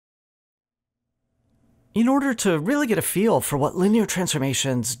In order to really get a feel for what linear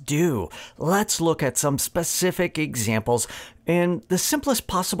transformations do, let's look at some specific examples. In the simplest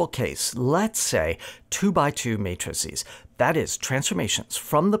possible case, let's say 2 by 2 matrices. That is, transformations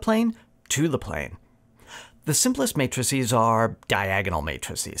from the plane to the plane. The simplest matrices are diagonal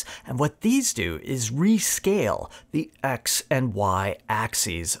matrices, and what these do is rescale the x and y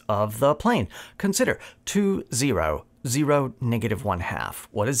axes of the plane. Consider 2, 0, 0, negative 1/2.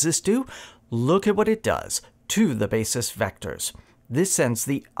 What does this do? Look at what it does to the basis vectors. This sends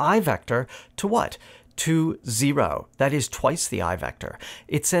the I vector to what? To 0. That is twice the I vector.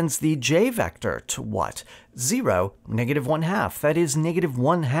 It sends the j vector to what? 0, negative 1/2. That is negative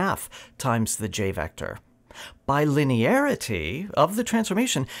 1/2 times the j vector. By linearity of the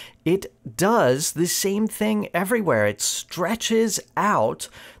transformation, it does the same thing everywhere. It stretches out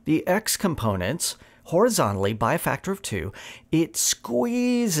the x components horizontally by a factor of 2. It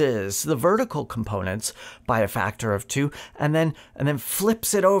squeezes the vertical components by a factor of 2, and then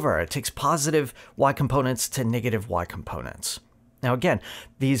flips it over. It takes positive y components to negative y components. Now again,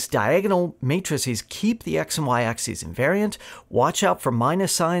 these diagonal matrices keep the x and y axes invariant. Watch out for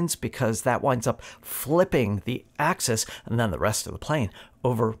minus signs because that winds up flipping the axis and then the rest of the plane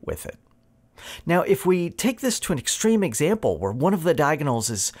over with it. Now, if we take this to an extreme example where one of the diagonals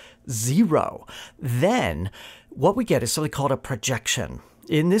is 0, then what we get is something called a projection.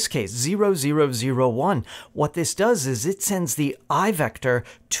 In this case, 0, 0, 0, 1. What this does is it sends the I vector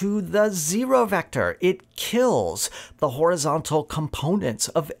to the 0 vector. It kills the horizontal components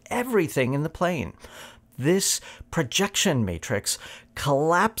of everything in the plane. This projection matrix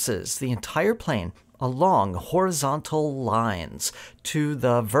collapses the entire plane along horizontal lines to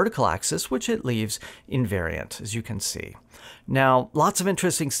the vertical axis, which it leaves invariant, as you can see. Now, lots of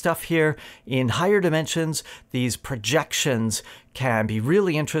interesting stuff here. In higher dimensions, these projections can be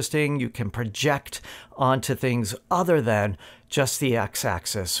really interesting. You can project onto things other than just the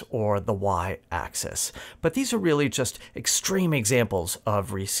x-axis or the y-axis. But these are really just extreme examples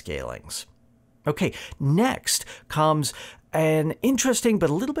of rescalings. Okay, next comes an interesting but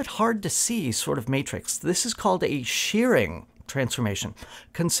a little bit hard to see sort of matrix. This is called a shearing transformation.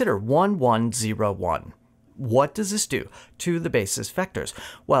 Consider 1, 1, 0, 1. What does this do to the basis vectors?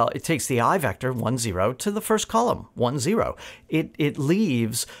 Well, it takes the I vector, 1, 0, to the first column, 1, 0. It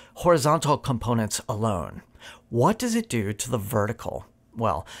leaves horizontal components alone. What does it do to the vertical?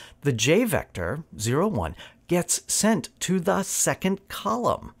 Well, the j vector, 0, 1, gets sent to the second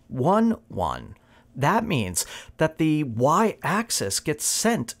column, 1, 1. That means that the y-axis gets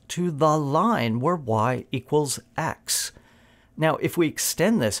sent to the line where y equals x. Now, if we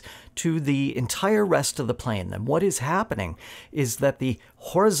extend this to the entire rest of the plane, then what is happening is that the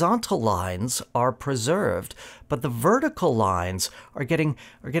horizontal lines are preserved, but the vertical lines are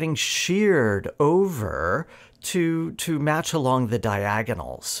getting sheared over to match along the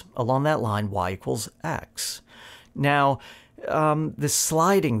diagonals, along that line y equals x. Now, the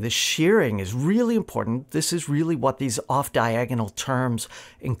sliding, the shearing is really important. This is really what these off-diagonal terms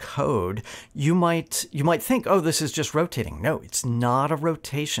encode. You might think, oh, this is just rotating. No, it's not a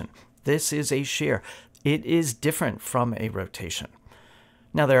rotation. This is a shear. It is different from a rotation.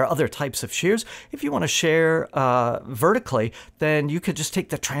 Now, there are other types of shears. If you want to shear vertically, then you could just take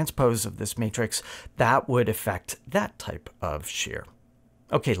the transpose of this matrix. That would affect that type of shear.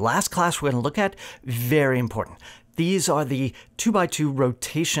 Okay, last class we're going to look at, very important. These are the 2 by 2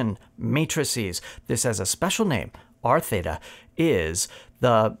 rotation matrices. This has a special name. R theta is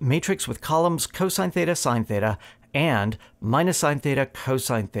the matrix with columns cosine theta, sine theta, and minus sine theta,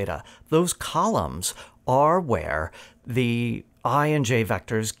 cosine theta. Those columns are where the I and j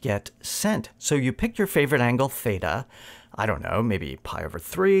vectors get sent. So you pick your favorite angle theta. I don't know, maybe pi over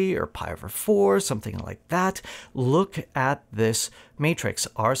 3 or pi over 4, something like that. Look at this matrix,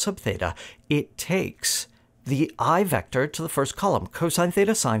 r sub theta. It takes the I vector to the first column, cosine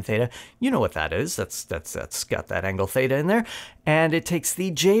theta, sine theta. You know what that is. That's got that angle theta in there. And it takes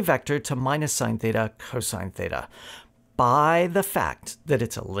the j vector to minus sine theta, cosine theta. By the fact that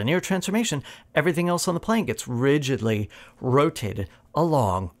it's a linear transformation, everything else on the plane gets rigidly rotated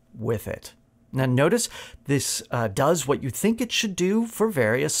along with it. Now notice this does what you think it should do for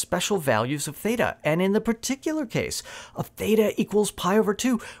various special values of theta. And in the particular case of theta equals pi over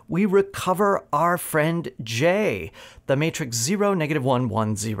 2, we recover our friend j, the matrix 0, negative 1,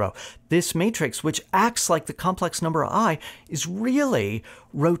 1, 0. This matrix, which acts like the complex number I, is really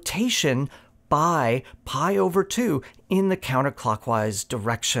rotation by pi over 2 in the counterclockwise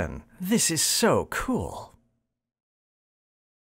direction. This is so cool.